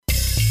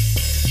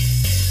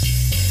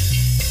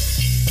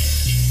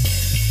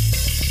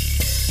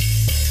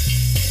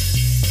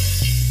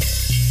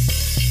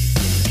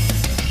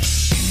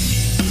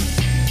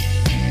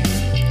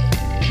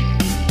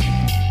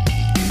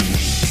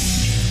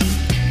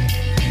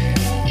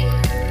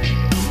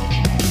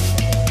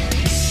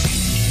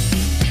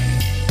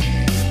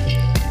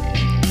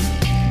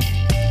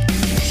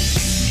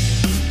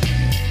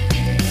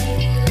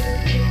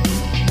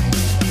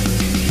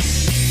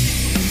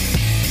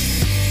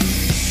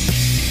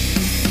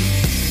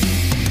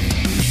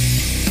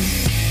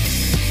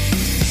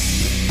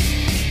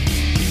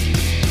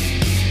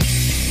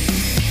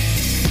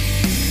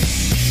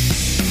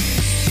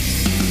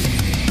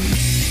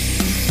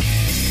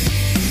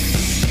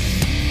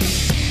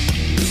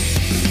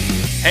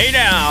Hey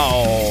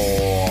now,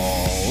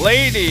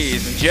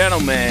 ladies and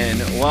gentlemen,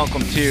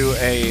 welcome to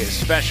a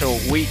special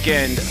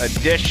weekend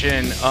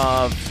edition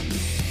of,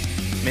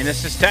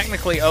 this is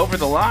technically Over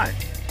the Line.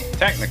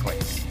 Technically.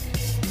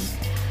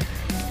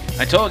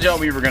 I told y'all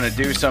we were going to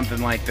do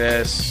something like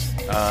this.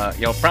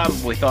 Y'all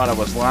probably thought I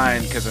was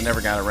lying because I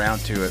never got around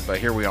to it, but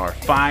here we are.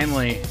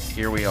 Finally,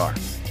 here we are.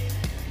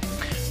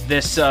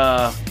 This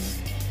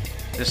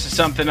is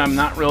something I'm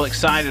not real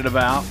excited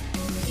about,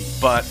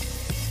 but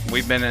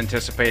we've been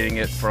anticipating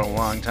it for a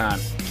long time.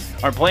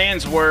 Our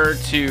plans were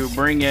to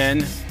bring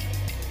in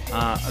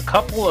a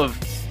couple of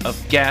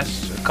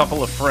guests, a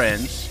couple of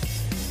friends,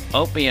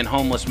 Opie and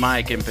Homeless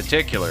Mike in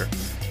particular.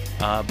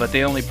 But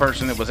the only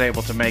person that was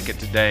able to make it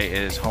today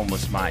is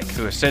Homeless Mike,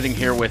 who is sitting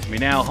here with me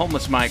now.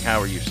 Homeless Mike, how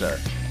are you, sir?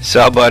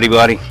 Sup, buddy?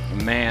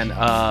 Man,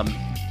 I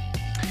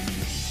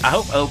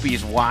hope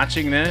Opie's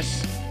watching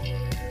this.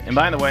 And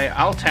by the way,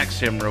 I'll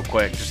text him real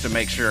quick just to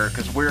make sure,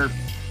 because we're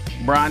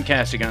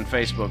broadcasting on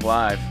Facebook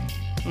Live,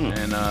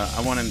 and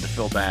I want him to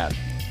feel bad.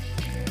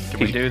 Can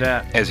we do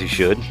that? As he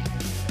should.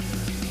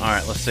 All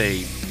right, let's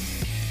see.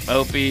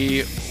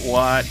 Opie,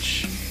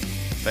 watch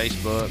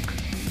Facebook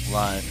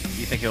Live.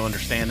 You think he'll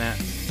understand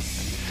that?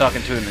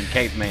 Talking to him in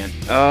caveman.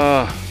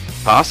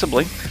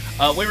 Possibly.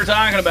 We were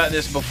talking about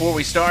this before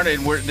we started.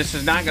 This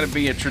is not going to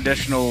be a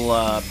traditional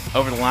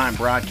over-the-line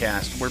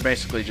broadcast. We're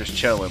basically just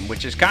chilling,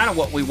 which is kind of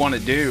what we want to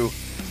do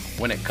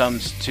when it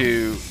comes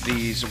to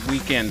these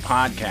weekend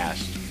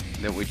podcasts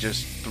that we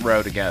just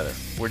throw together.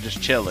 We're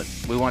just chilling.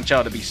 We want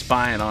y'all to be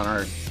spying on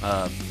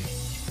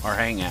our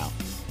hangout,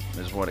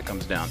 is what it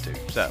comes down to.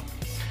 So,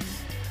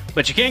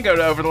 but you can go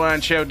to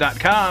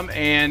overthelineshow.com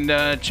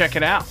and check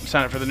it out,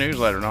 sign up for the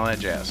newsletter and all that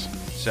jazz.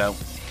 So,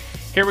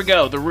 here we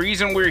go. The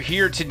reason we're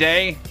here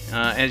today,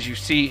 as you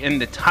see in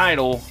the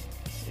title,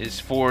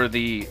 is for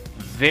the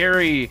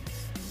very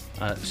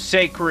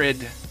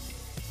sacred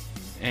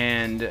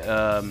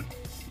and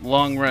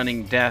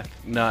long-running Death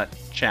Nut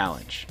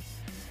Challenge,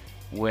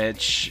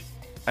 which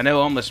I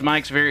know Homeless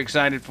Mike's very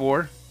excited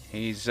for.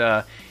 He's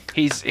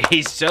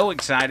so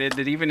excited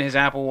that even his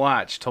Apple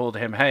Watch told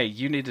him, "Hey,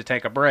 you need to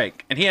take a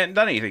break," and he hadn't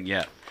done anything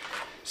yet.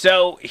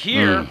 So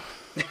here,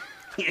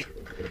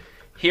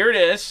 here it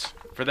is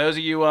for those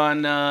of you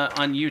on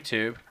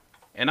YouTube,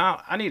 and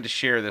I need to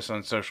share this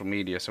on social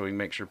media so we can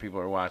make sure people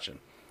are watching.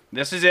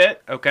 This is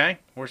it. Okay,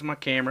 where's my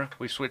camera?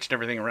 We switched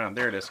everything around.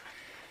 There it is.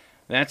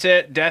 That's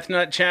it, Death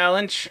Nut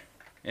Challenge.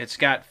 It's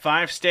got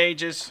 5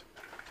 stages,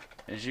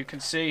 as you can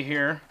see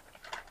here.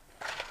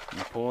 Let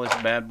me pull this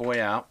bad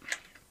boy out.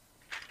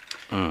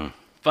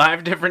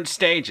 5 different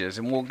stages,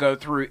 and we'll go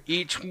through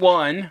each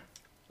one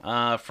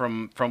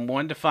from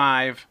 1 to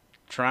 5,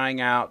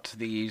 trying out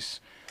these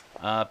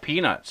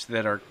peanuts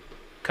that are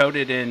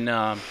coated in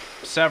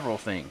several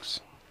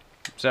things.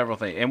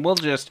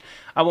 And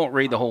I won't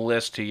read the whole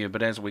list to you,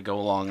 but as we go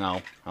along,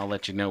 I'll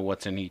let you know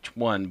what's in each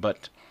one.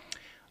 But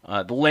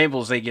the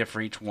labels they give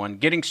for each one.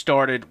 Getting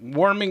started,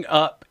 warming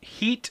up,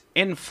 heat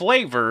and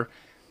flavor.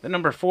 The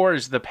number 4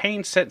 is the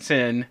pain sets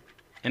in,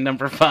 and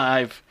number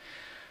 5,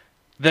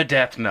 the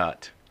death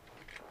nut.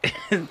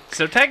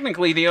 So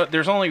technically,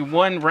 there's only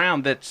one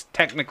round that's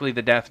technically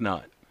the death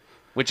nut,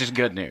 which is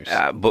good news.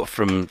 But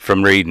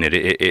from reading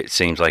it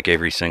seems like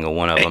every single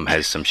one of them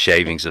has some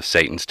shavings of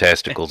Satan's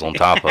testicles on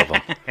top of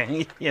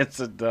them. Yes,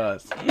 it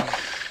does.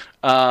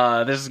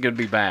 This is going to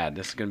be bad.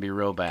 This is going to be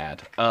real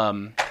bad.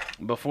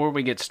 Before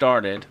we get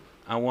started,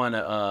 I want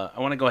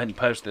to go ahead and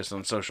post this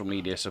on social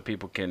media so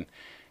people can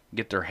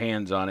get their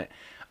hands on it.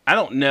 I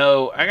don't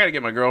know. I got to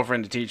get my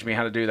girlfriend to teach me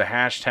how to do the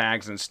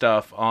hashtags and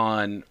stuff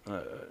on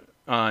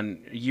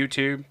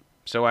YouTube,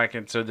 so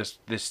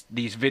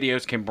these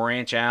videos can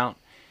branch out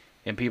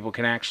and people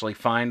can actually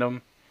find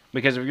them.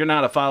 Because if you're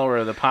not a follower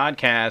of the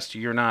podcast,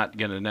 you're not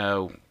going to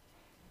know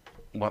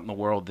what in the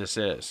world this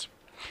is.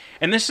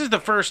 And this is the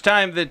first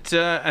time that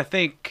I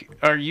think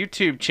our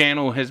YouTube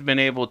channel has been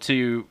able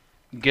to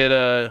get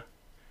a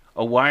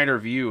wider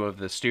view of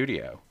the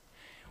studio.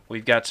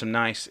 We've got some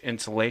nice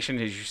insulation,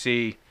 as you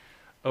see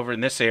over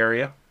in this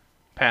area,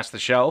 past the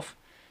shelf.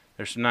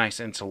 There's some nice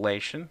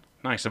insulation,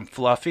 nice and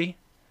fluffy,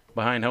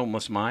 behind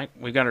Homeless Mike.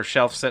 We've got our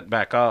shelf set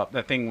back up.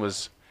 That thing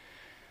was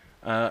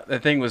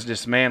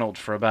dismantled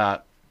for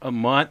about a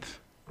month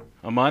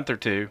or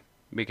two,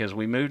 because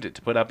we moved it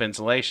to put up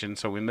insulation.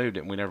 So we moved it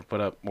and we never put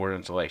up more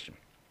insulation.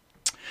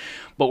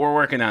 But we're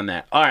working on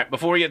that. All right,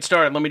 before we get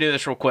started, let me do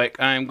this real quick.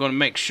 I'm going to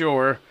make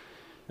sure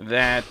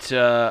that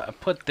I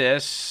put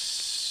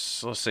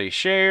this, let's see,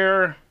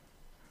 share.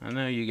 I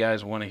know you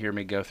guys want to hear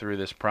me go through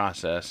this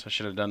process. I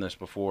should have done this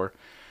before.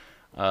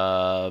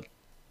 The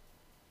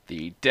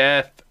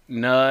Death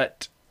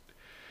Nut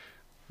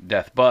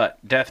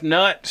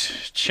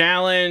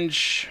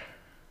Challenge.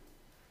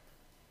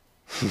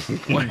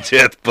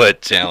 Death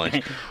Butt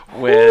Challenge.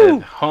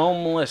 With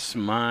Homeless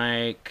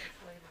Mike.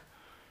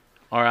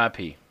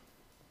 R.I.P.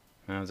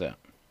 How's that?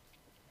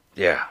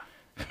 Yeah,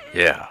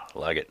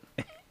 like it.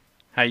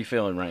 How you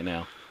feeling right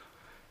now?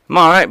 I'm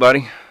all right,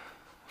 buddy.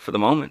 for the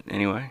moment,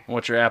 anyway.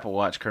 What's your Apple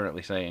Watch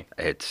currently saying?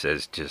 It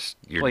says just,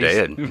 you're Please.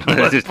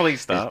 dead.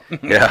 Please stop.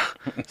 Yeah.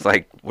 It's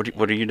like,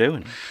 what are you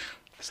doing?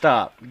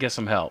 Stop. Get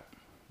some help.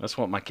 That's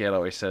what my kid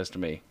always says to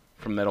me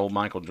from that old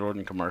Michael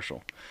Jordan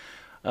commercial.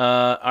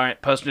 All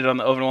right, posted it on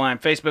the Over the Line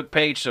Facebook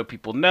page so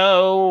people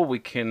know we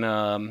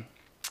can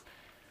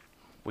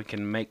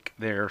make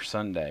their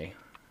Sunday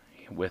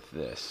with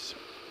this.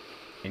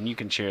 And you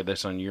can share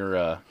this on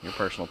your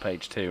personal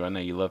page too. I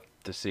know you love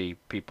to see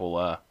people.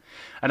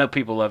 I know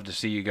people love to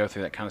see you go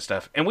through that kind of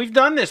stuff. And we've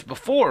done this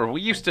before.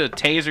 We used to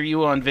taser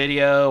you on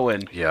video,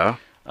 and Yeah.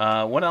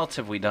 what else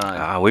have we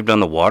done? We've done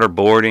the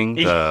waterboarding,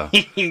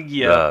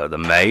 Yeah. the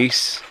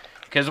mace.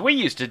 Because we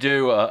used to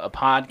do a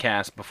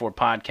podcast before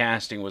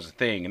podcasting was a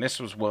thing, and this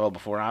was well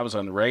before I was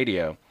on the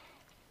radio.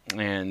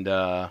 And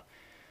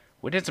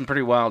we did some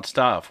pretty wild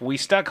stuff. We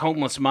stuck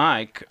Homeless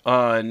Mike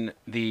on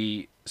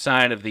the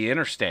side of the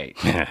interstate.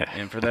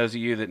 And for those of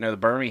you that know the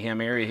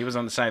Birmingham area, he was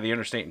on the side of the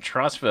interstate in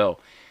Trussville.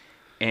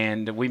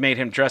 And we made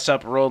him dress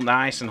up real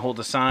nice and hold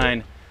a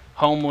sign,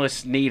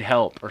 "Homeless need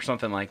help," or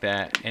something like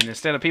that. And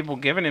instead of people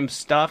giving him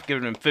stuff,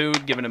 giving him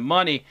food, giving him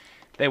money,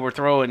 they were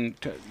throwing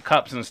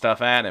cups and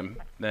stuff at him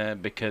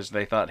because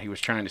they thought he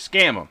was trying to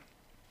scam them.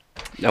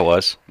 That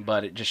was.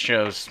 But it just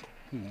shows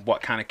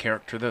what kind of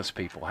character those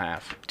people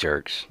have.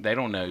 Jerks. They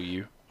don't know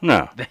you.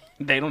 No.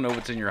 They don't know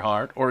what's in your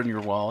heart or in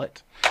your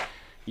wallet.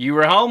 You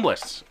were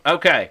homeless.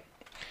 Okay.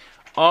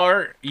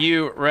 Are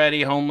you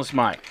ready, Homeless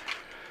Mike?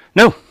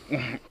 No.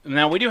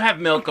 Now, we do have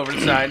milk over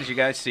the side, as you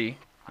guys see.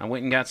 I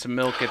went and got some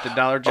milk at the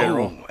Dollar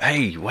General. Oh,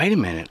 hey, wait a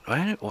minute.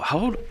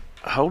 Hold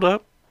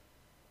up.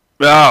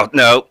 Oh,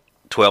 no.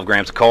 12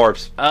 grams of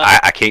carbs.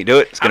 I can't do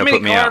it. It's going to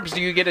put me out. How many carbs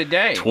do you get a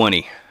day?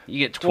 20. You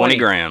get 20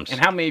 grams. And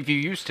how many have you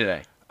used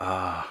today?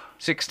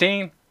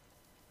 16?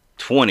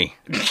 20.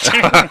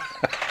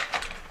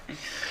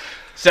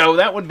 So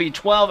that would be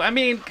 12. I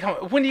mean,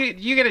 when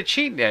you get a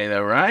cheat day,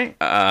 though, right?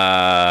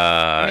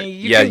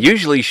 Yeah,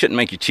 usually you shouldn't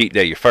make your cheat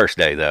day your first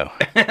day, though.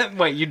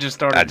 Wait, you just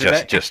started today?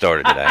 I just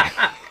started today.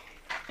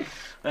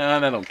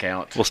 That don't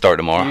count. We'll start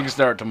tomorrow. You can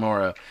start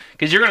tomorrow.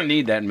 Because you're going to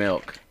need that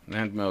milk.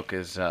 That milk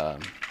is...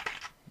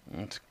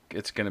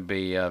 It's going to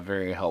be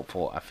very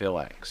helpful, I feel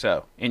like.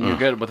 So, and you're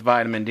good with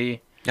vitamin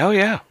D? Oh,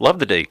 yeah. Love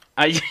the D.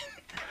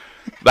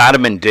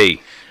 Vitamin D.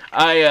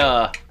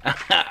 I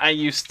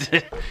used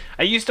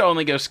to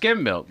only go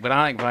skim milk, but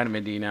I like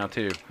vitamin D now,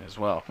 too, as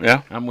well.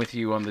 Yeah? I'm with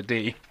you on the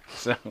D.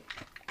 So,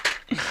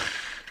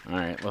 all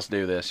right, let's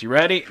do this. You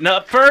ready?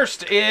 Now,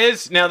 first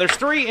is... Now, there's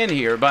 3 in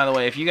here, by the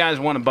way. If you guys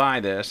want to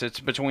buy this, it's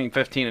between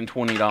 $15 and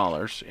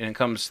 $20. And it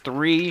comes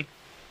 3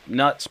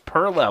 nuts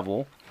per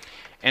level.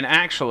 And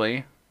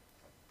actually...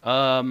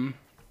 I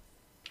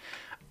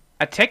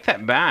take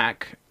that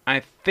back. I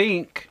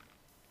think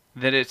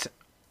that it's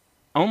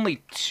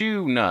only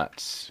 2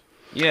 nuts.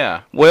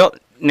 Yeah. Well,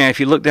 now if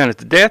you look down at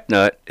the death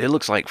nut, it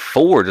looks like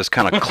 4 just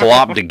kind of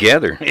clopped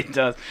together. It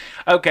does.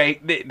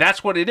 Okay,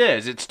 that's what it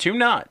is. It's 2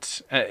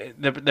 nuts.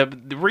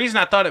 The reason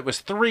I thought it was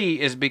 3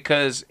 is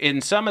because in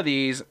some of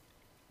these,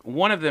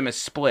 one of them is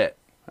split.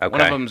 Okay.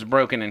 One of them's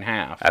broken in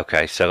half.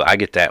 Okay, so I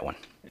get that one.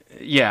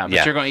 Yeah, but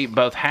Yeah. you're going to eat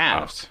both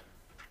halves.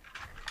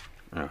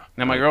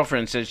 Now, my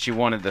girlfriend said she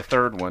wanted the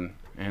third one,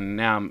 and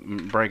now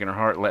I'm breaking her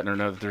heart letting her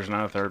know that there's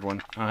not a third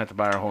one. I'll have to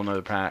buy her a whole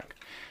nother pack.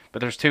 But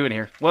there's 2 in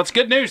here. Well, it's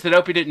good news that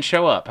Opie didn't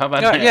show up. How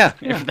about that? Yeah,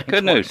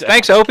 good news.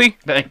 Thanks, Opie.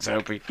 Thanks,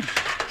 Opie.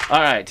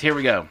 All right, here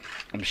we go.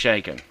 I'm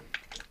shaking.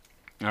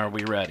 Are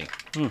we ready?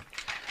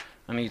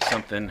 I need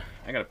something.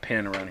 I got a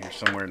pen around here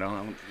somewhere.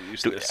 Don't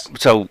use this.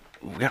 So,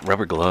 we got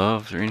rubber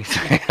gloves or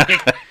anything?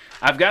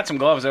 I've got some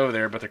gloves over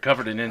there, but they're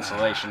covered in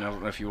insulation. I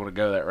don't know if you want to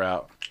go that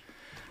route.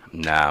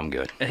 Nah, I'm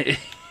good.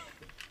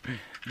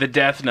 The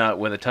death nut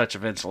with a touch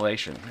of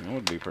insulation. That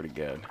would be pretty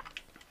good.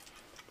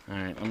 All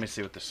right, let me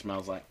see what this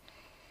smells like.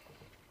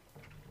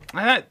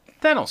 That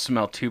don't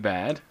smell too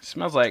bad. It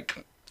smells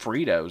like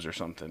Fritos or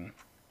something.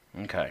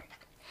 Okay.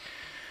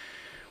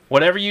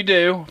 Whatever you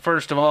do,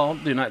 first of all,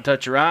 do not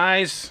touch your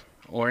eyes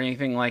or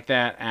anything like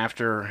that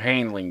after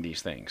handling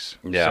these things.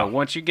 Yeah. So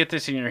once you get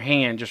this in your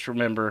hand, just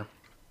remember,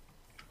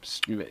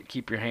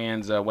 keep your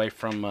hands away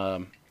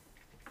from...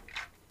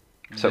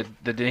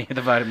 the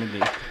vitamin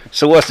D.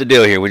 So what's the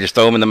deal here? We just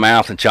throw them in the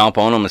mouth and chomp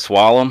on them and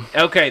swallow them?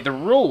 Okay, the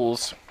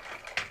rules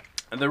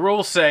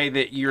say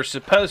that you're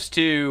supposed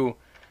to,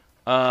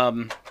 are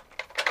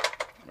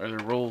there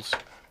rules?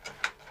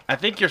 I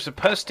think you're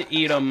supposed to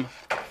eat them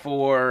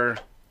for,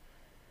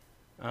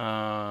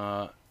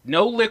 no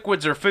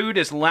liquids or food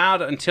is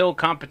allowed until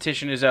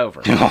competition is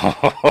over.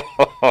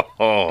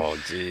 Oh,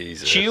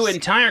 Jesus. Chew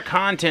entire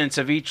contents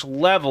of each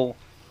level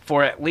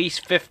for at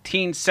least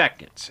 15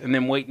 seconds, and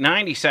then wait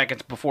 90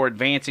 seconds before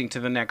advancing to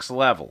the next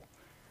level.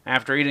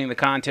 After eating the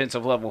contents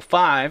of level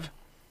 5,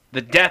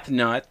 the death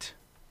nut,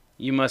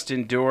 you must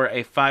endure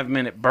a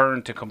 5-minute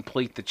burn to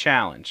complete the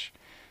challenge.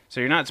 So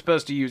you're not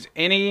supposed to use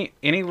any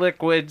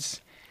liquids,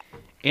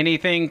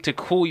 anything to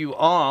cool you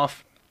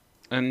off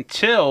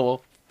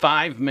until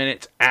 5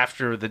 minutes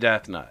after the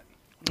death nut.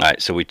 All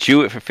right, so we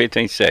chew it for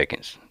 15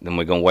 seconds. Then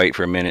we're going to wait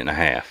for a minute and a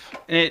half.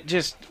 And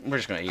we're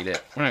just going to eat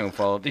it. We're not going to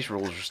follow it. These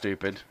rules are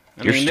stupid.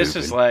 You're this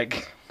is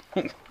like,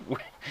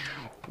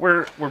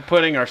 we're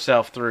putting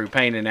ourselves through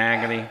pain and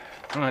agony.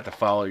 I don't have to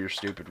follow your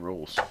stupid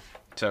rules.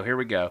 So here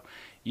we go.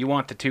 You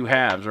want the 2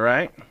 halves,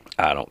 right?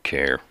 I don't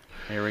care.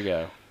 Here we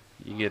go.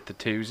 You get the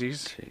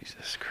twosies.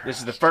 Jesus Christ. This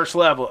is the first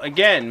level.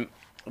 Again,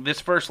 this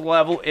first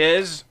level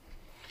is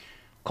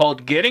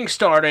called Getting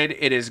Started.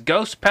 It is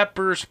Ghost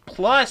Peppers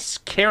plus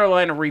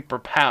Carolina Reaper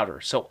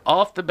powder. So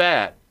off the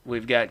bat,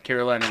 we've got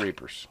Carolina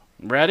Reapers.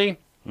 Ready?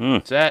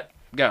 Set,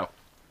 go.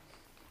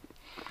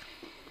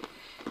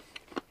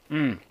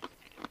 It's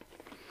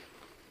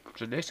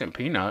a decent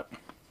peanut. I'm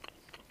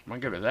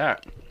going to give it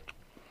that.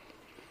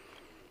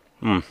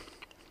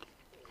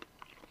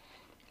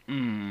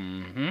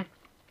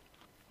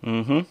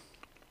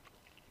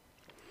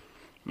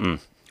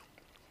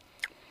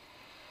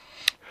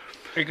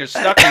 It gets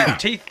stuck in your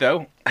teeth,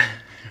 though.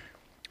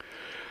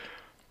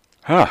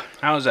 Huh.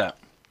 How's that?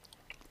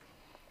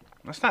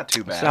 That's not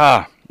too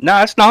bad.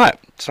 No, it's not.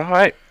 It's all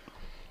right.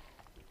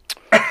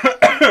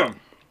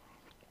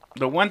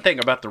 The one thing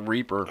about the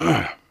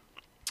Reaper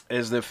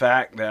is the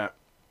fact that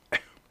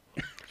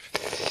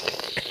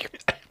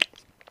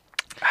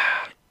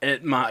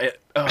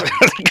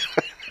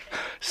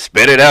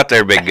Spit it out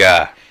there, big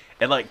guy.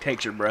 it like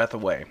takes your breath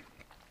away.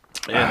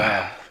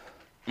 All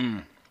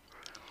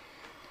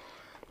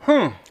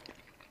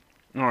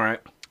right.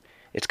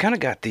 It's kind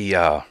of got the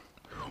yeah.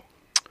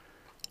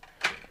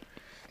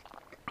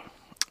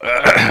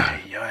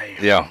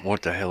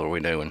 What the hell are we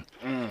doing?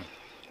 This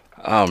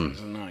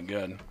is not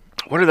good.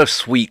 What are those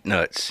sweet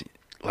nuts?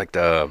 Like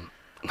the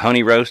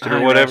honey roasted or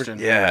Honey whatever?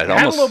 roasted. Yeah, it Had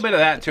almost a little bit of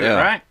that to it,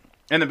 yeah. right?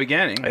 In the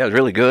beginning. Yeah, it was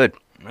really good.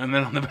 And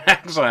then on the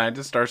backside, it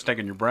just starts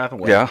taking your breath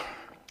away. Yeah.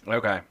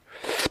 Okay.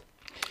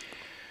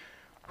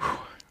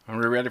 Are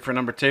we ready for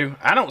number 2?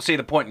 I don't see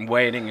the point in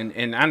waiting,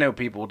 and I know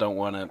people don't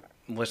want to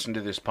listen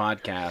to this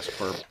podcast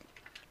for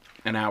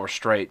an hour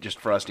straight just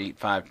for us to eat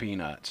 5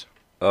 peanuts.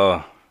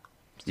 Yeah,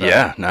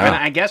 no. And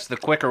I guess the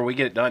quicker we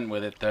get done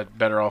with it, the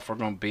better off we're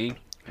going to be.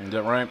 Is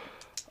that right?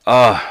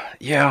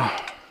 Yeah.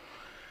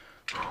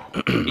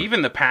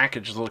 Even the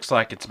package looks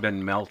like it's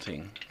been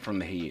melting from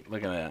the heat.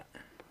 Look at that.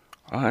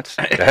 Oh, that's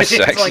It's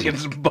sexy. like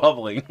it's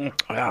bubbling.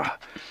 Yeah.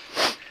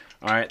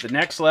 All right, the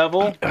next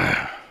level,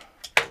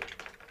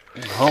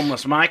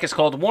 Homeless Mike, is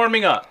called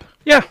Warming Up.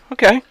 Yeah,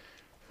 okay.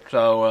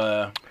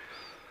 So,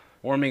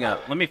 warming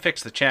up. Let me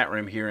fix the chat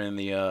room here in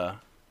the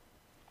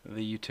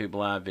YouTube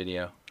live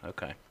video.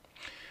 Okay.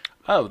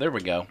 Oh, there we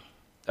go.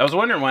 I was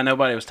wondering why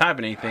nobody was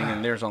typing anything,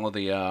 and there's all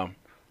the.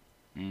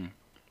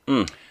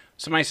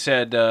 Somebody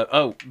said,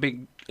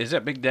 is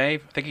that Big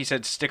Dave? I think he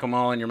said stick them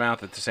all in your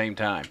mouth at the same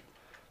time.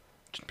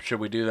 Should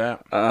we do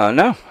that?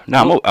 No,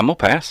 I'm gonna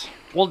pass.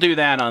 We'll do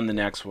that on the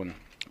next one.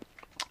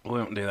 We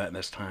won't do that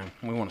this time.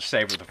 We want to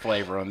savor the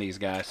flavor on these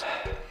guys.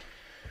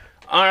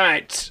 All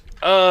right.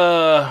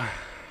 Jeez.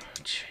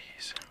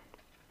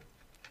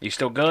 You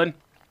still good?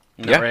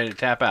 You're not ready to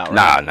tap out,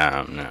 right?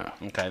 No.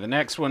 Okay, the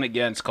next one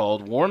again is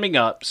called Warming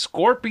Up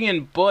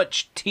Scorpion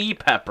Butch Tea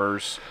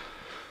Peppers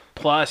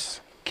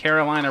plus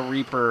Carolina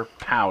Reaper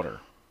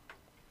powder.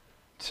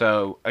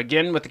 So,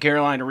 again with the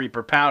Carolina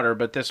Reaper powder,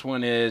 but this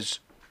one is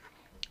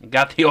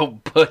got the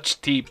old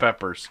Butch Tea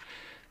Peppers.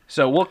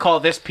 So, we'll call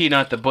this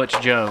peanut the Butch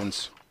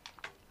Jones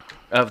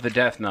of the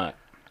Death Nut.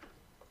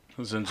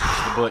 Since it's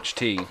the Butch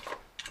Tea. Did you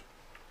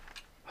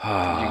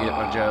get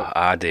my joke?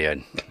 I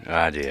did.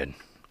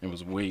 It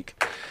was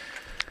weak.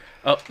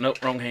 Oh,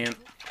 nope, wrong hand.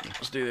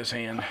 Let's do this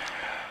hand.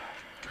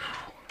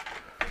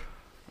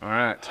 All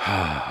right.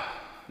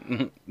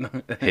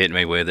 Hit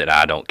me with it.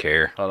 I don't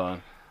care. Hold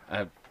on.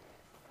 There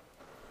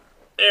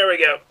we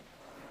go.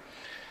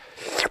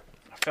 I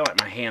feel like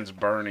my hand's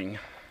burning.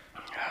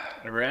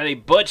 Ready?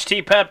 Butch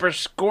Tea Pepper,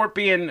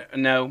 Scorpion,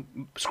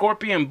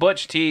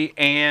 Butch Tea,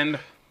 and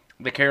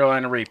the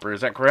Carolina Reaper. Is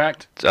that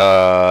correct?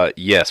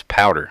 Yes,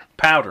 powder.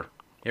 Powder.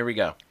 Here we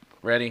go.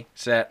 Ready,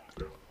 set.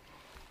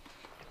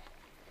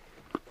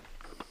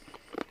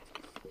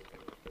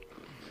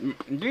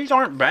 These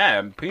aren't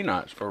bad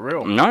peanuts, for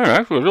real. No,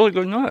 they're actually really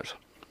good nuts.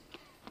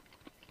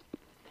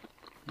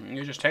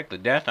 You just take the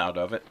death out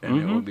of it,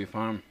 and it will be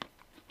fine.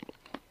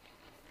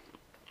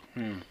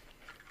 I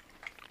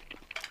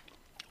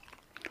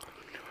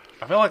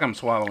feel like I'm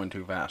swallowing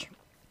too fast.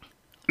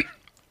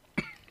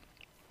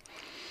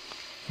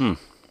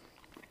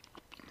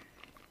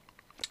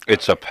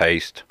 It's a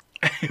paste.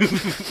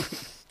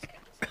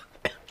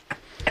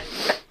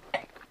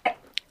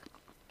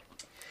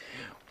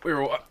 We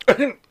were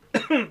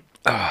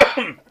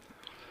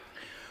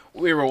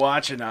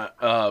watching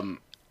a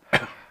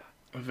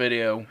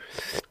video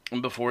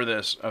before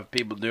this of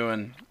people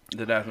doing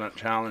the Death Nut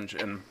Challenge,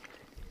 and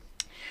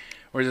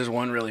where's this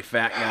one really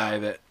fat guy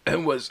that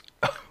was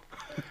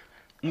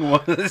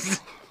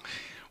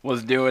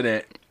doing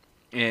it,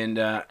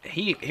 and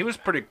he was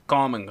pretty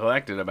calm and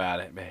collected about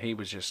it, but he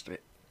was just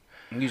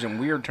using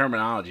weird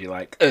terminology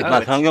like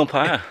my tongue on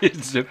fire.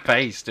 It's a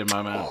paste in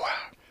my mouth.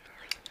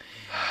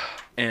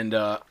 And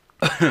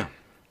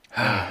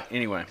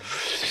Anyway,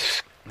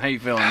 how you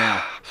feeling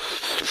now?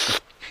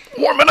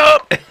 Warming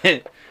up.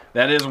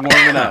 That is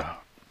warming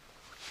up.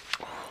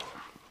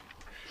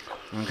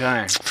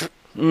 Okay.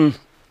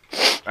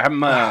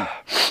 I'm,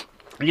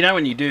 you know,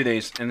 when you do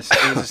these, and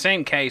it was the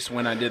same case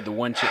when I did the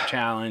one chip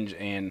challenge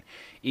and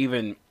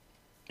even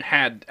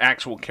had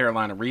actual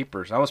Carolina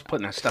Reapers. I was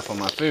putting that stuff on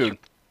my food.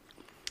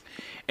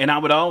 And I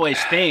would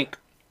always think,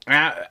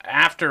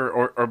 after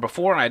or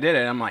before I did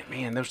it, I'm like,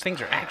 man, those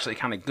things are actually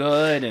kind of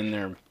good, and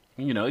they're,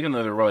 you know, even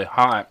though they're really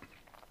hot,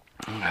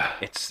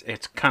 it's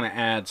kind of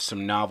adds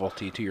some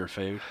novelty to your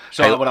food.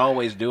 So I would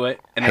always do it,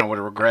 and then I would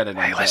regret it.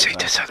 Hey, let's eat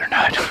this other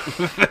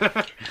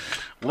nut.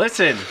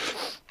 Listen,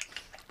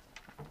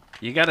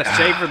 you got to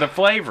savor the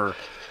flavor.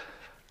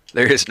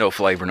 There is no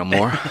flavor no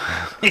more.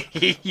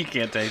 You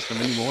can't taste them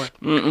anymore.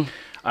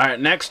 All right,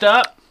 next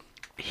up,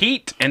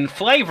 heat and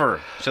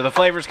flavor. So the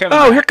flavor's coming.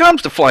 Oh, back. here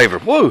comes the flavor.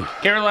 Woo.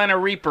 Carolina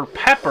Reaper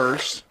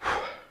peppers,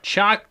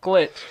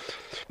 chocolate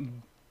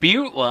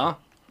Butla,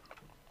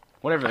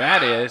 whatever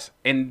that is,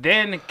 and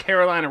then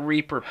Carolina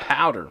Reaper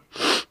powder.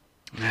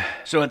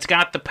 So it's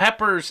got the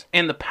peppers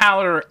and the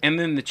powder and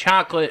then the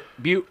chocolate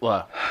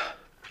Butla,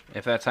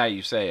 if that's how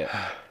you say it.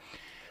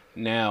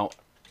 Now,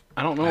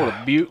 I don't know what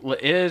a Butla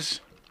is,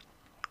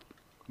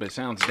 but it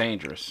sounds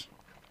dangerous.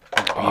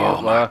 Butla.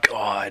 Oh, my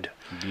God.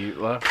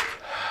 Butla.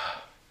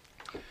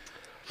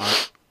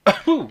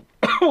 Ooh.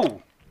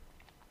 Ooh.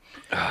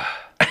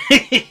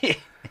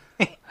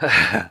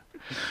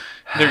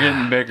 They're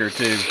getting bigger,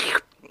 too.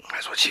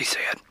 That's what she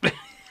said.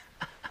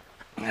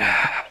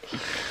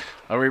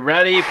 Are we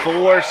ready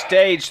for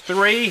stage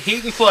 3,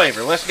 heat and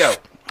flavor? Let's go.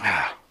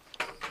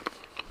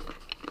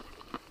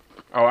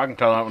 Oh, I can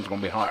tell that one's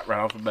going to be hot right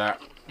off the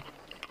bat.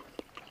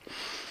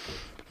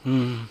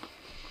 I'm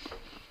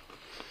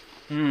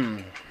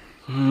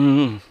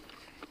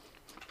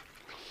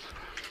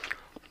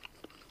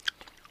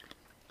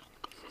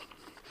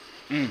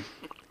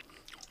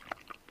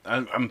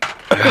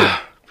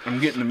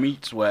getting the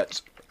meat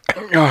sweats.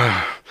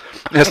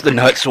 That's the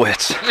nut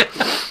sweats.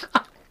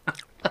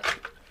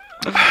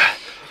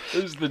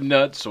 This is the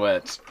nut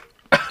sweats.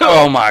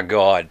 Oh, my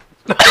God.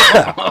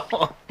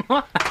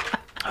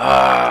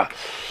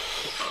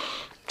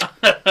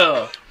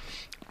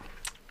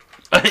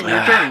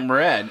 You're turning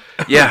red.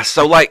 Yeah,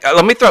 so, like,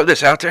 let me throw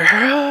this out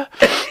there.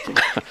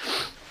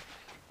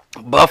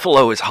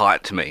 Buffalo is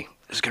hot to me.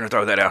 Just going to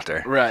throw that out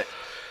there. Right.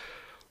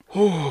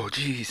 Oh,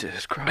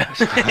 Jesus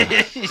Christ.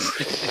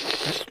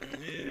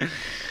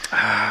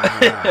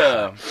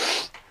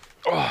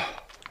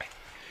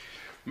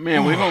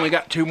 Man, we've only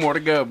got 2 more to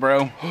go,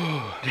 bro.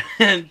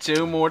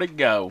 2 more to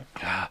go.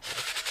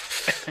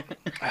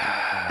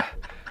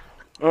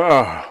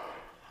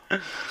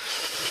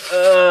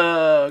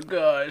 Oh,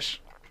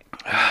 gosh.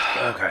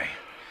 Okay.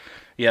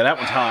 Yeah, that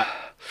one's hot.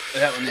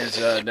 That one is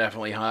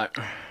definitely hot.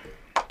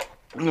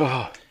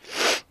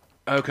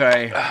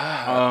 Okay.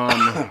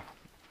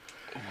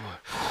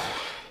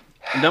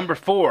 Number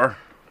 4.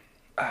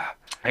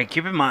 Hey,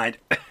 keep in mind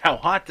how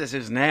hot this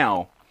is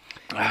now.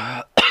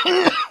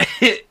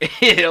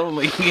 It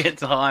only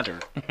gets hotter.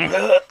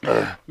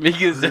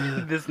 Because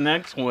this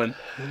next one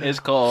is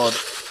called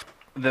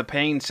The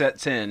Pain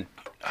Sets In.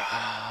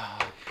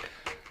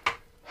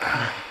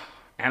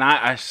 And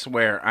I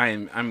swear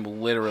I'm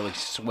literally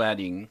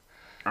sweating.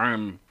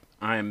 I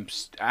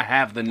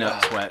have the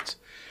nut sweats.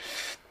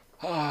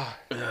 Oh,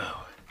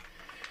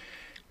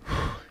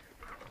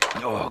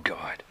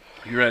 God.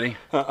 You ready?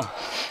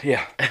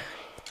 Yeah.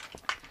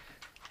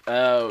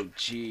 Oh,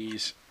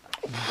 jeez.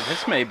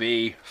 This may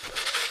be...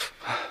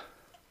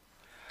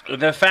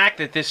 The fact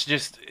that this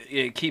just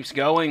it keeps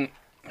going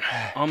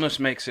almost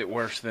makes it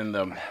worse than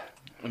the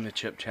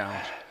chip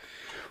challenge.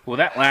 Well,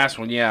 that last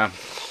one, yeah.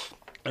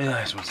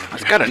 This one's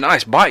It's got a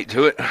nice bite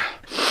to it.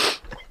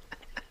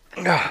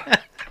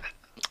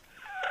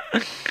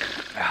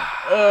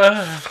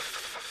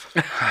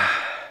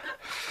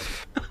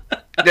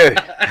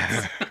 Dude,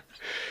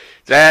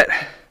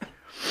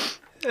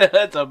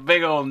 that's a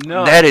big old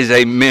nut. that is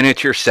a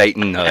miniature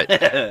Satan nut.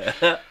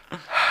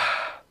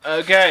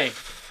 Okay.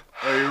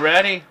 Are you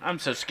ready? I'm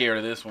so scared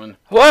of this one.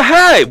 Well,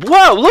 hey,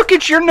 whoa, look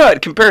at your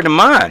nut compared to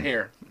mine.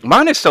 Here.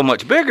 Mine is so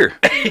much bigger.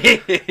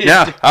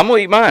 Yeah, I'm going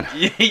to eat mine.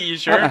 You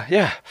sure?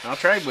 Yeah. I'll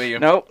trade with you.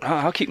 No,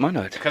 I'll keep my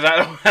nuts. Because I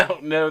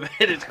don't know that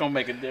it's going to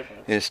make a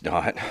difference. It's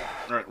not.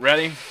 All right,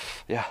 ready?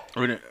 Yeah.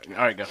 All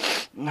right, go.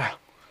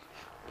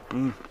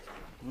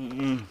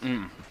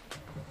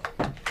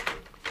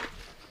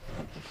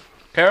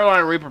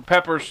 Carolina Reaper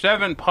pepper,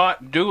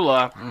 7-pot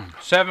doula,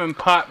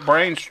 7-pot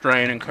brain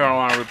strain, and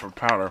Carolina Reaper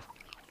powder.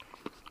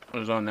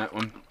 What is on that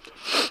one?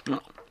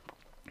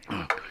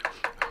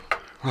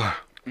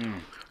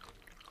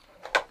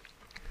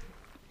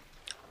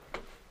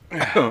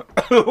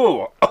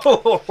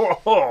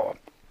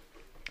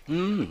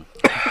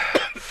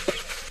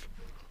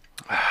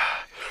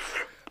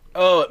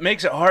 Oh, it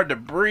makes it hard to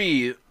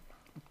breathe.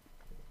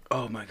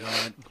 Oh my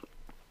God.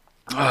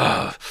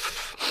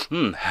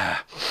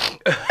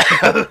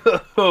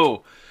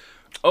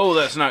 Oh,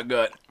 that's not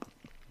good.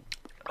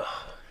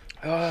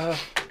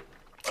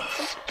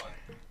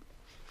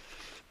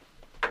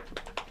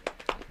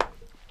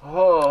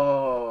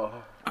 Oh.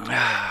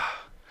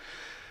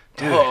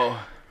 Dude. Oh.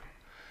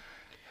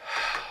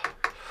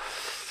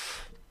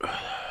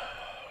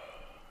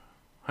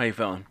 How you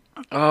feeling?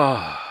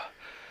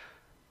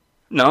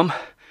 Numb. I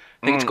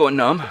think it's going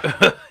numb.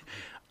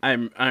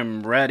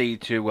 I'm ready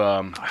to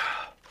oh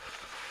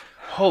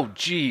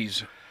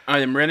jeez. I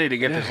am ready to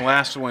get this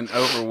last one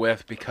over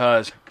with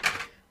because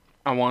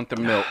I want the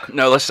milk.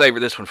 No, let's savor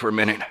this one for a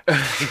minute.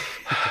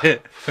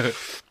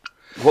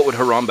 What would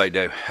Harambe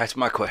do? That's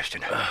my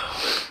question.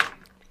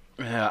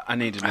 Yeah, I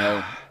need to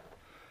know.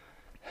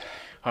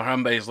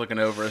 Harambe is looking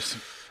over us,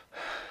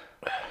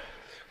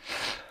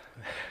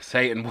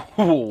 saying,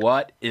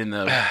 "What in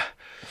the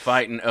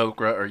fighting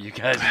okra are you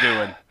guys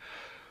doing?"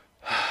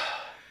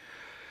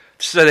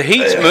 So the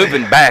heat's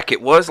moving back.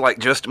 It was like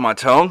just my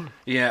tongue.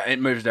 Yeah, it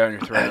moves down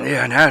your throat.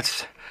 Yeah, now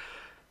it's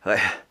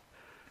like...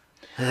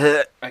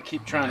 I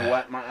keep trying to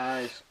wipe my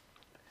eyes.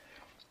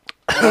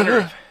 I wonder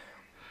if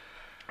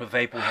a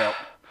vape will help.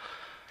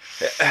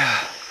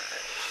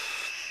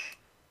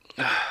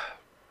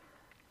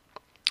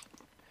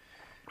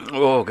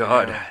 Oh,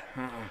 God.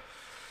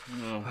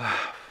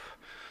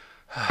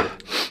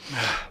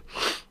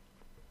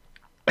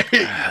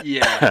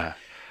 Yeah.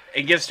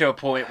 It gets to a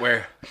point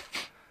where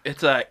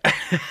it's like,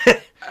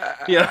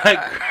 you're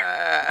like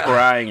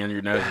crying and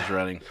your nose is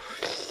running.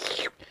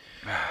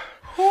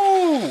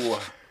 Whew.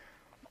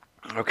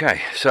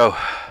 Okay, so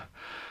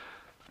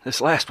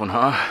this last one,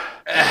 huh?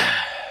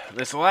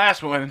 This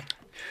last one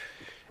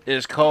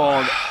is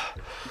called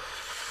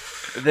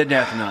the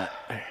Death Nut.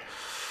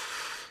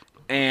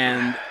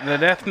 And the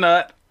Death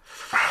Nut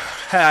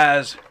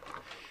has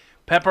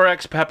Pepper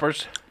X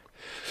peppers,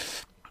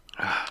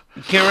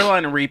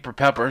 Carolina Reaper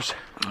peppers,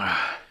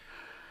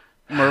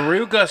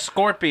 Moruga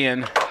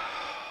Scorpion,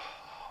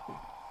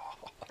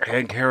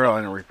 and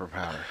Carolina Reaper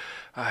powder.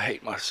 I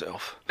hate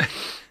myself.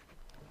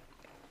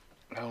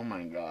 Oh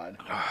my God.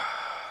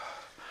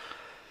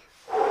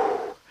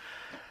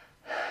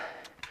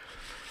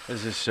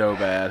 This is so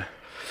bad.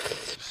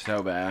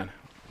 So bad.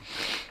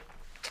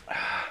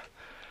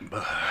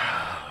 But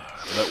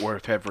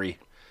worth every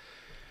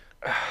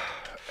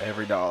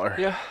dollar.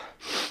 Yeah.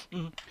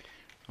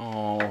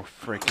 Oh,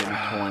 freaking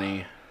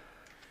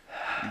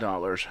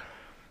 $20.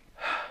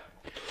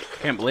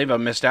 Can't believe I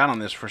missed out on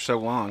this for so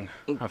long.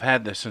 I've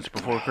had this since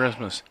before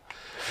Christmas.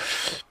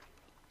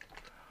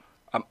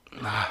 I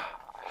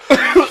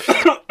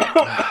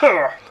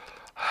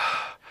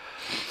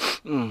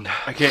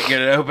can't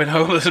get it open.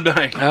 Oh, listen to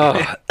me.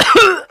 Oh.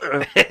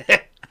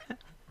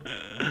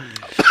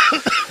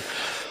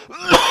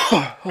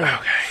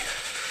 Okay,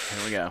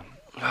 here we go.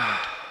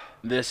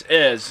 This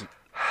is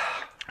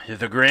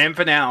the grand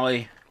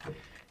finale.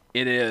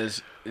 It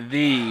is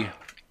the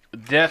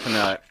Death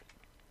Nut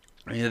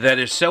that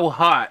is so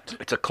hot,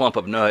 It's a clump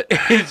of nut.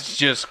 it's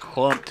just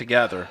clumped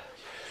together.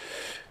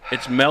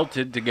 It's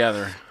melted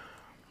together.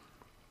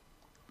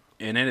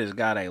 And it has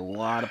got a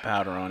lot of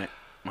powder on it,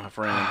 my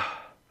friend.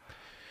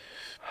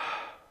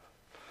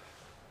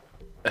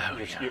 Oh,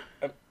 yeah.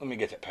 Let me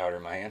get that powder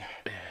in my hand.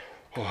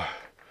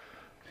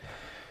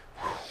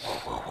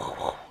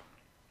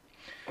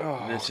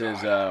 This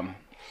is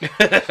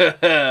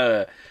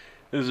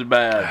this is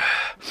bad.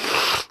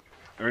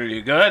 Are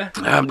you good?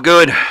 I'm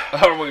good.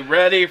 Are we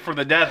ready for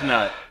the Death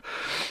Nut?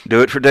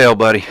 Do it for Dale,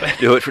 buddy.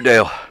 Do it for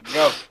Dale.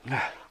 Go.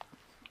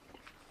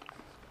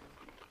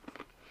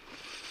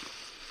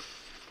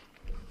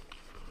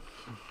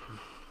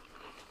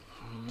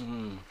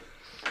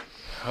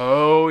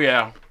 Oh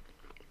yeah.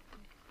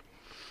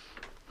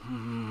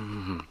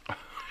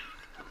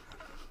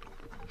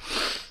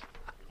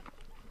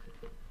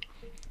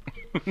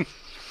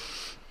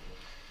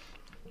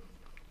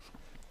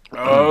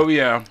 Oh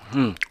yeah.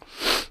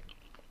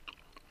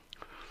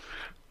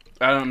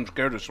 I'm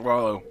scared to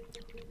swallow.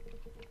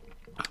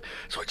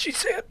 That's what she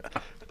said.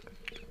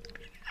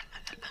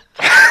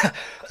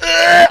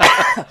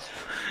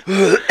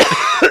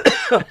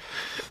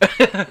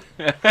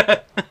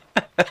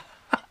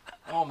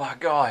 Oh my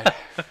God.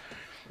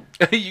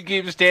 You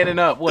keep standing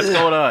up. What's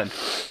going on?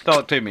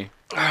 Talk to me.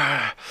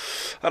 I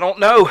don't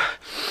know.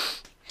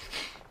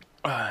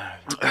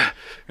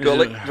 Do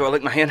I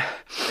lick my hand?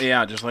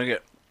 Yeah, just lick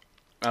it.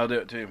 I'll do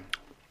it too.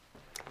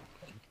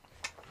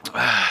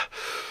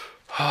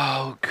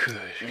 Oh, good.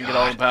 You can get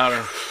all the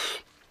powder.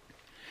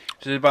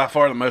 This is by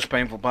far the most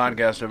painful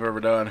podcast I've ever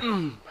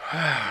done.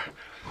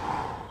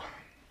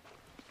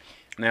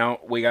 Now,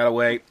 we gotta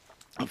wait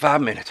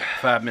 5 minutes.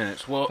 5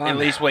 minutes. Well, at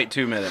least wait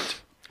 2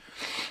 minutes.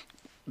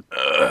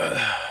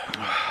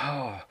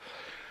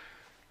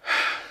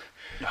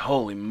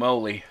 Holy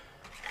moly.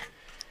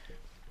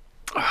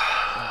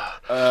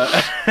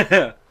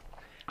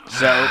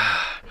 So,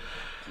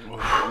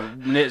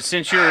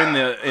 since you're in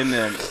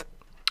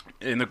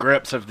the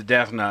grips of the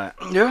Death Nut,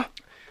 Yeah.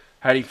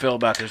 how do you feel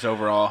about this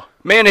overall?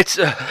 Man, it's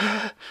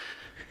I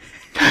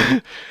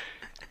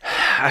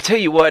tell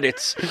you what,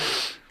 it's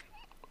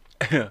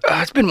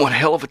been one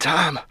hell of a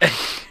time.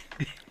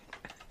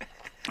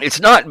 It's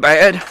not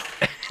bad.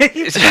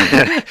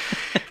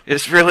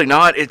 It's really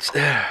not. It's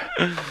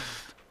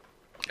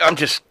I'm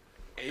just.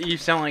 You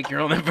sound like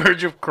you're on the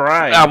verge of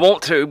crying. I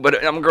want to,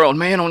 but I'm a grown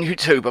man on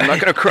YouTube. I'm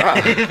not gonna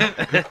cry.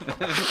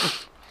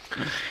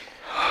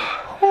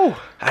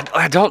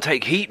 I don't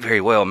take heat very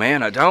well,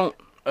 man. I don't.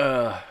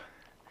 Man,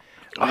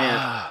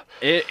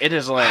 it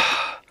is like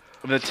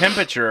the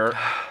temperature.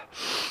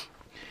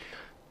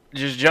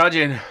 Just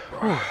judging.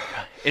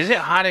 Is it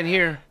hot in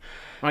here?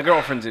 My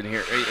girlfriend's in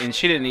here, and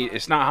she didn't eat.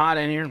 It's not hot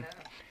in here.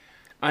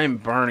 I am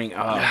burning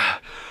up.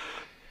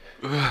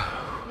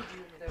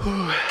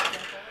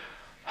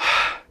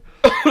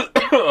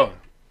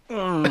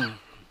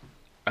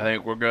 I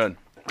think we're good.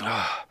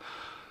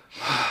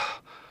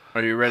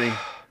 Are you ready?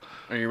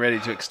 Are you ready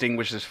to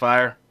extinguish this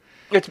fire?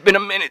 It's been a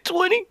minute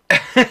 20.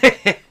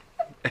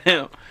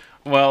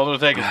 Well, it'll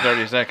take us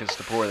 30 seconds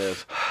to pour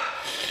this.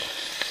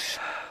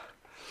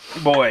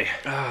 Boy.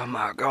 Oh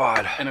my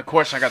God. And of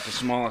course I got the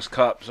smallest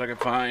cups I could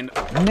find.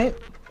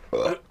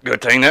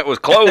 Good thing that was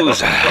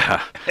closed.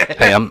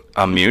 Hey,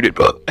 I'm muted.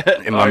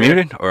 Am I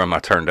muted or am I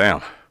turned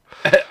down?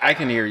 I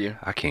can hear you.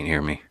 I can't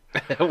hear me.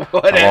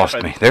 What I lost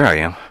happened? me. There I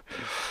am.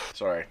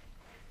 Sorry.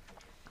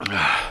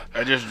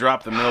 I just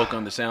dropped the milk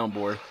on the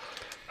soundboard.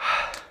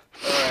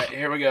 All right,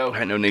 here we go. I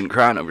had no need in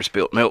crying over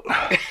spilt milk.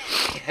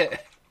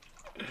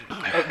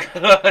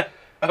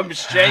 I'm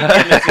shaking.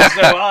 This is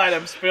so hot.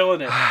 I'm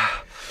spilling it.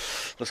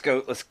 Let's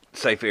go. Let's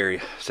safe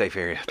area. Safe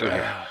area. Through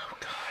here. Oh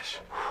gosh.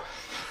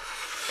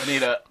 I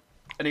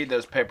need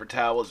those paper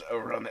towels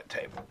over on that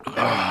table. Oh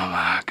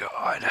my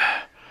God.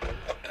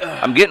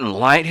 I'm getting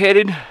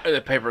lightheaded.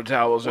 The paper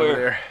towels over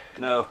there.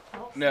 No.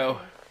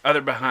 No,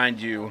 other behind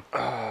you.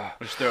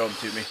 Just throw them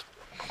to me.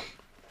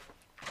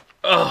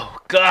 Oh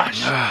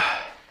gosh. All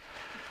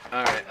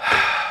right.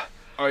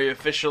 Are you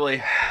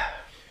officially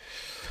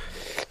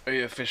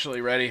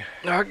ready?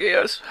 I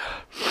guess.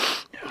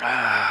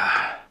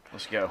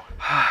 Let's go.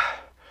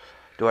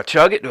 Do I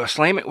chug it? Do I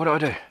slam it? What do I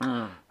do?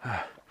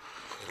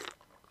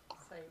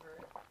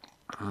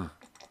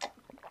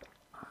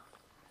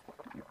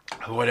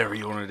 Whatever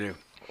you want to do.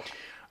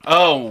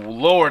 Oh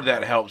Lord,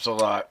 that helps a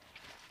lot.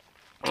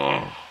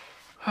 Oh.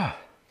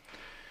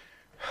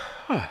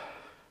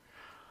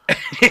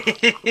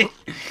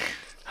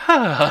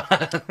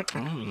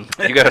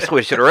 You gotta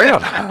switch it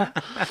around.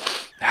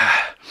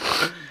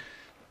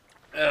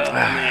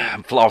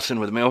 I'm flossing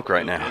with milk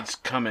right now. It's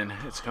coming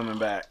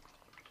back.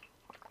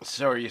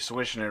 So are you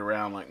swishing it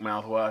around like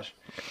mouthwash?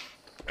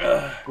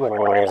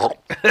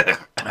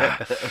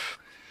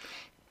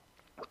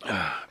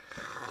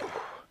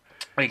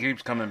 It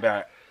keeps coming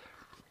back.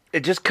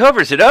 It just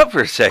covers it up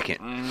for a second.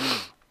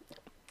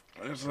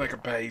 It's like a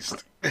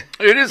paste.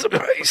 It is a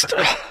paste.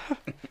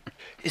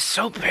 It's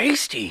so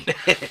pasty.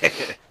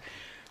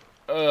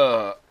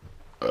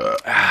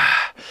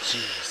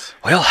 Jeez.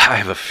 Well, I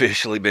have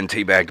officially been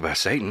teabagged by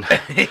Satan.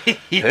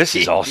 This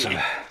is awesome.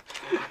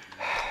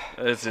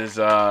 This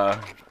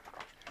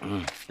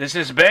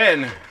has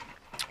been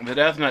the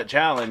Death Nut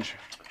Challenge,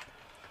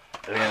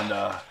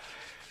 and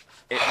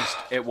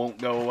it won't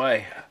go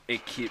away.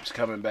 It keeps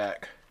coming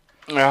back.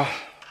 Well,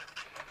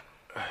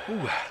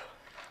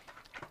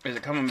 Is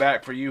it coming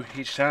back for you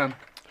each time?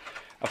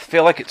 I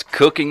feel like it's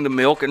cooking the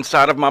milk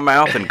inside of my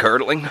mouth and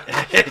curdling.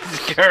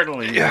 It's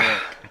curdling. Yeah.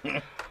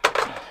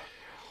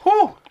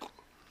 Whew.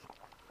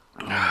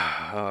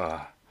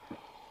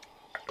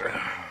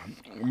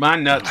 My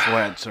nut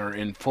sweats are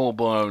in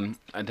full-blown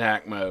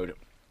attack mode.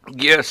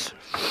 Yes.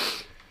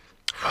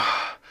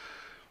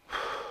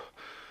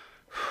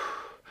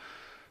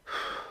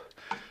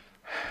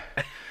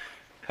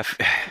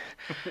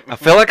 I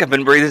feel like I've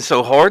been breathing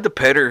so hard. The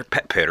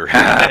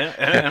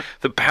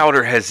the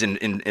powder has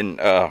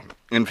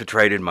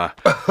infiltrated my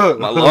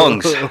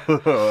lungs.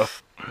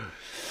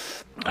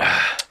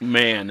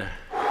 Man.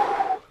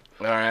 All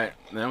right,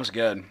 that was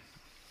good.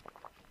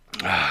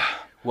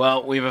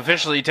 Well, we've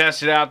officially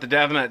tested out the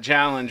Death Nut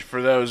Challenge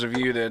for those of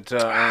you that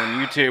are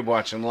on YouTube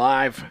watching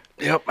live.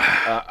 Yep.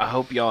 I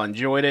hope y'all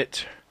enjoyed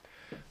it.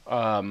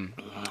 I'm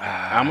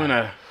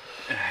gonna.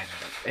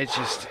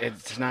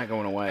 It's not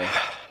going away.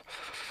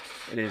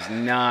 It is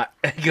not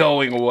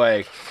going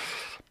away.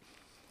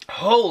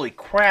 Holy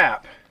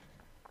crap!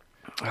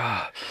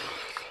 I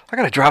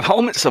gotta drive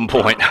home at some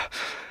point.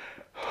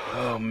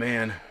 Oh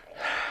man.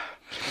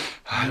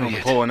 I'm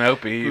pulling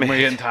Opie.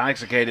 You're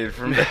intoxicated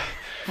from the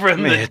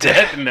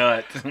death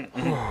nut.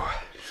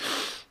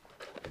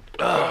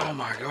 Oh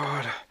my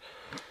God.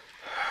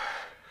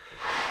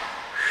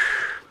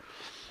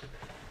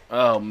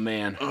 Oh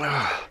man.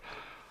 Oh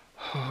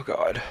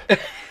God.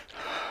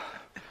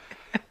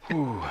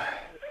 Ooh.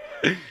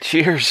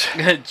 Cheers.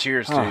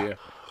 Cheers to you.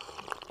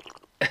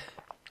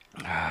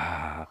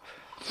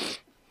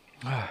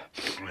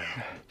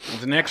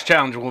 The next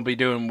challenge we'll be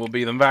doing will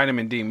be the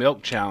vitamin D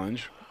milk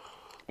challenge,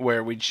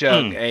 where we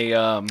chug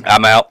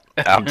I'm out.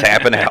 I'm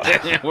tapping out.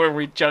 where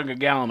we chug a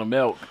gallon of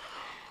milk,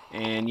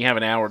 and you have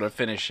an hour to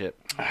finish it,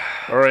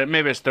 or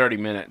maybe it's 30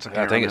 minutes.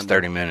 I think it's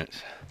 30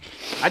 minutes.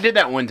 I did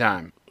that one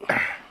time.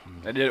 I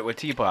did it with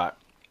Teapot,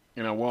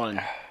 and I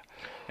won,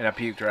 and I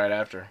puked right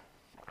after.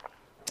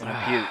 And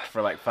I puked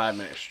for like 5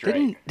 minutes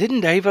straight.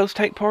 Didn't Davos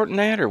take part in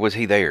that, or was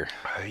he there?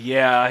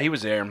 Yeah, he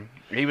was there.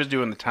 He was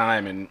doing the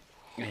time and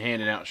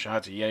handing out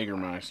shots of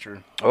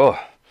Jägermeister. Oh.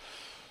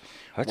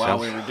 While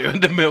we were doing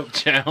the milk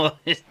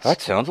challenge.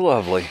 That sounds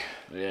lovely.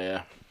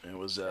 Yeah, it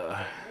was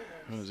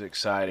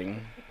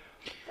exciting.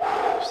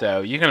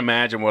 So you can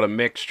imagine what a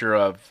mixture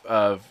of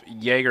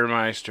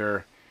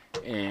Jägermeister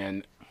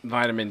and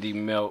vitamin D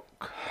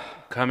milk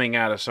coming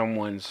out of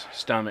someone's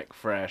stomach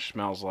fresh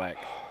smells like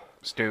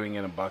stewing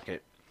in a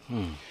bucket.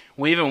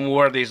 We even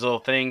wore these little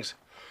things.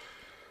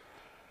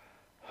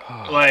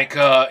 Like,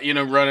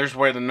 runners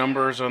wear the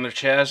numbers on their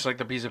chest, like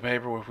the piece of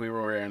paper. We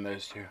were wearing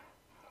those too.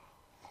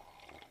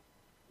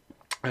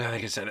 I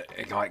think it said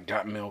it like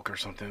got milk or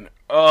something.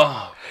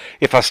 Oh.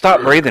 If I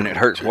stop breathing, it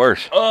hurts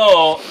worse.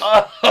 Oh,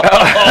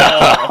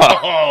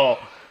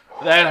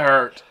 that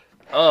hurt.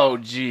 Oh,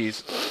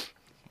 jeez.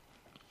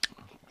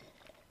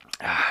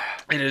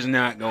 It is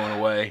not going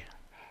away.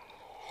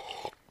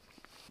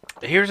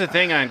 Here's the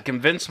thing. I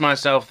convinced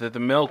myself that the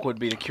milk would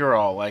be the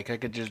cure-all. Like, I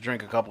could just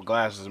drink a couple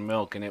glasses of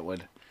milk and it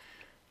would.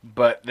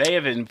 But they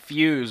have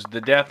infused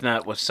the Death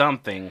Nut with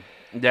something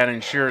that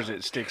ensures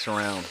it sticks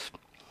around.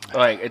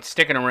 Like, it's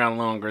sticking around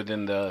longer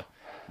than the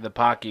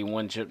Pocky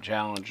one-chip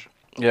challenge.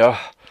 Yeah.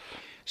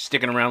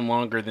 Sticking around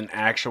longer than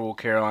actual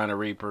Carolina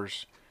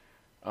Reapers.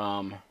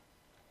 There's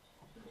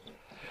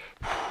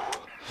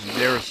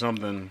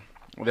something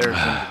to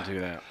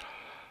that.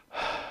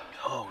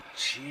 Oh,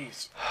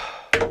 jeez.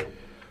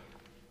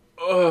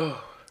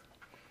 Oh.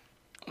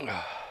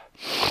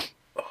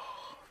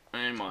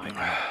 I'm like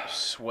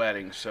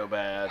sweating so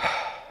bad.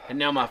 And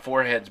now my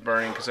forehead's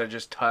burning because I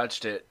just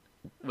touched it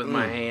with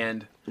my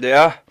hand.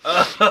 Yeah.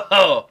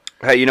 Oh.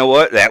 Hey, you know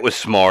what? That was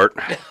smart.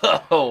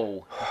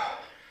 Oh.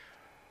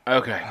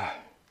 Okay.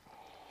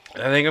 I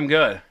think I'm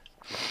good.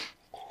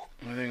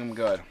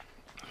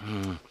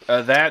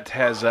 That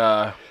has,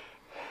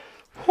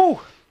 whew.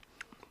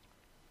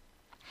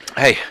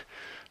 Hey,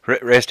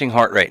 resting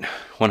heart rate,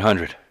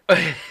 100.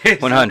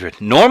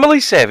 100. Normally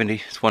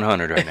 70. It's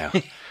 100 right now.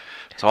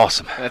 It's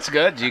awesome. That's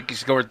good. You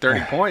scored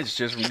 30 points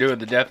just from doing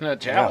the Death Nut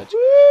challenge.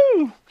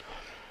 Woo!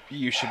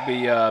 You should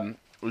be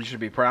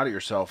proud of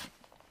yourself.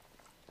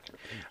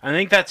 I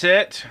think that's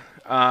it.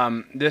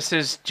 This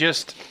is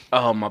just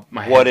my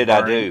What did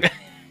I do?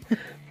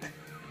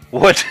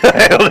 What the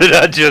hell did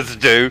I just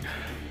do?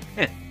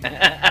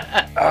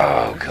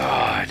 Oh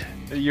God.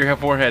 Your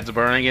forehead's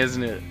burning,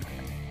 isn't it?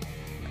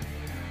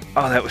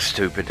 Oh, that was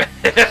stupid.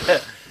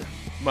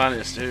 Mine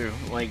is too.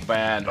 Like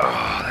bad. Oh,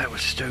 that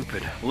was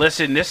stupid.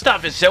 Listen, this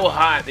stuff is so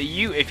hot that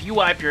if you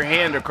wipe your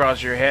hand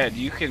across your head,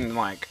 you can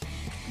like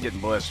get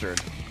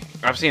blistered.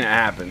 I've seen it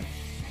happen.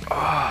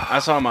 I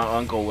saw my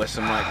uncle with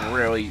some like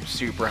really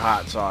super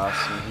hot sauce,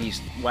 and he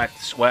whacked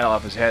the sweat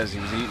off his head as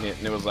he was eating it,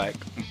 and it was like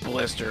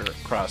blister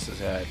across his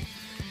head.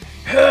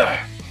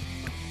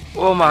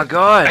 Oh my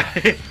God!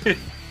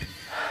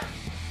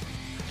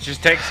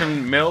 Just take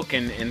some milk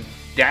and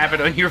dab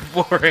it on your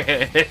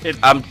forehead.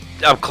 I'm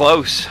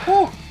close.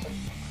 Whew.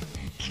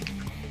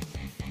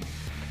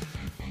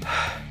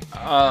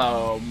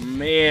 Oh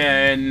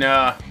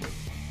man.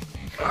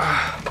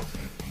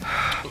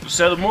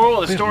 So the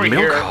moral of the story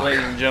here,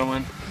 ladies and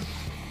gentlemen,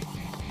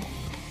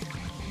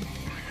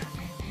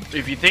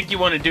 if you think you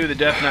want to do the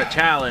Death Nut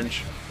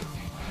challenge,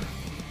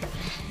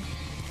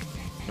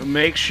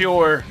 make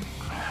sure,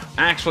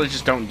 actually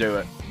just don't do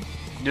it.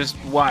 Just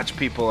watch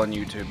people on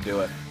YouTube do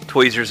it.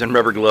 Tweezers and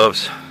rubber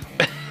gloves.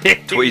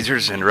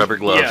 Tweezers and rubber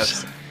gloves.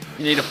 Yes.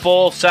 You need a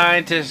full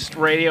scientist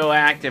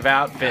radioactive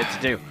outfit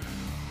to do.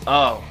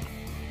 Oh.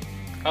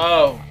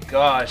 Oh,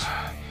 gosh.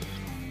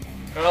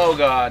 Oh,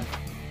 God.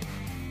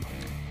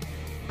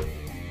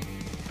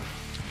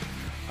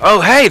 Oh,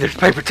 hey, there's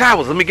paper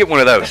towels. Let me get one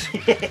of those.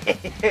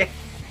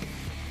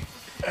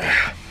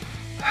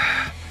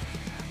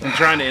 I'm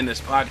trying to end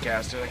this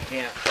podcast, and I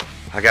can't.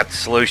 I got the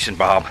solution,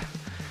 Bob.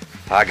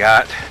 I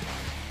got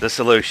the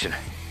solution.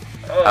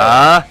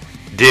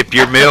 Dip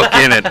your milk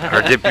in it,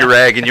 or dip your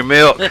rag in your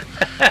milk.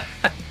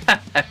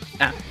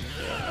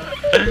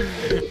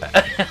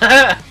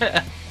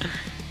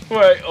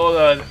 Wait,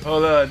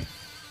 hold on.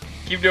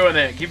 Keep doing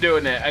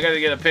that. I gotta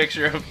get a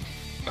picture of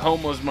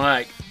homeless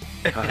Mike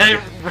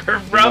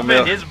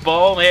rubbing his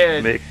bald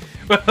head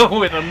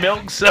with a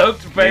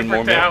milk-soaked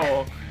paper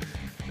towel.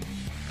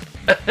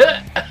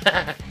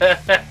 That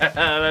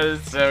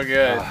is so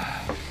good.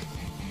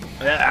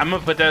 I'm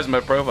gonna put that as my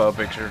profile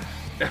picture.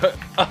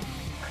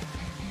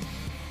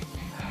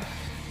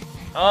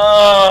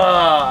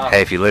 Oh.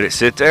 Hey, if you let it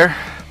sit there,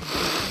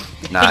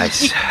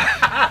 nice.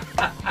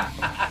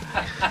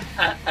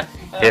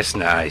 It's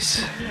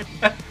nice.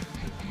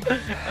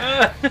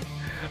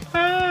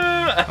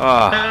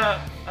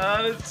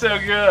 That's so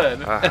good.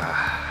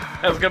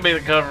 That's gonna be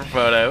the cover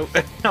photo.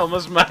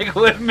 Almost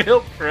Michael with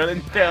milk running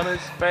down his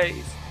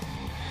face.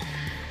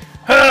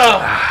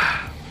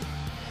 I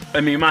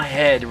mean, my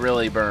head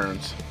really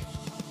burns.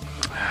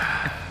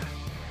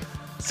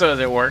 So is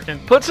it working?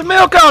 Put some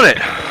milk on it.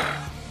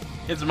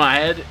 Is my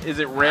head, is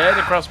it red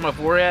across my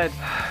forehead?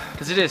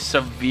 Because it is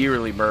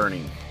severely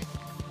burning.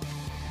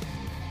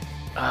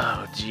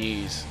 Oh,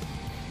 jeez.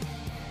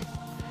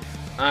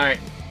 All right,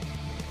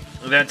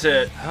 that's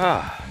it.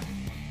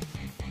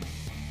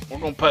 We're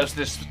gonna post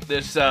this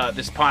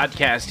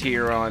podcast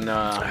here on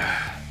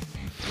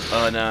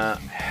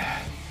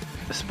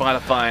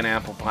Spotify and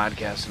Apple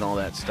Podcasts and all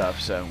that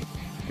stuff. So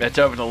that's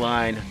Over the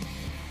Line,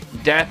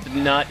 Death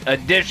Nut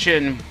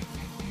Edition.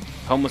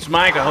 Homeless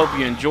Mike, I hope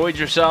you enjoyed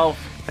yourself.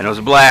 And it was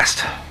a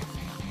blast.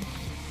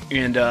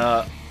 And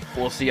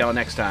we'll see y'all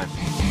next time.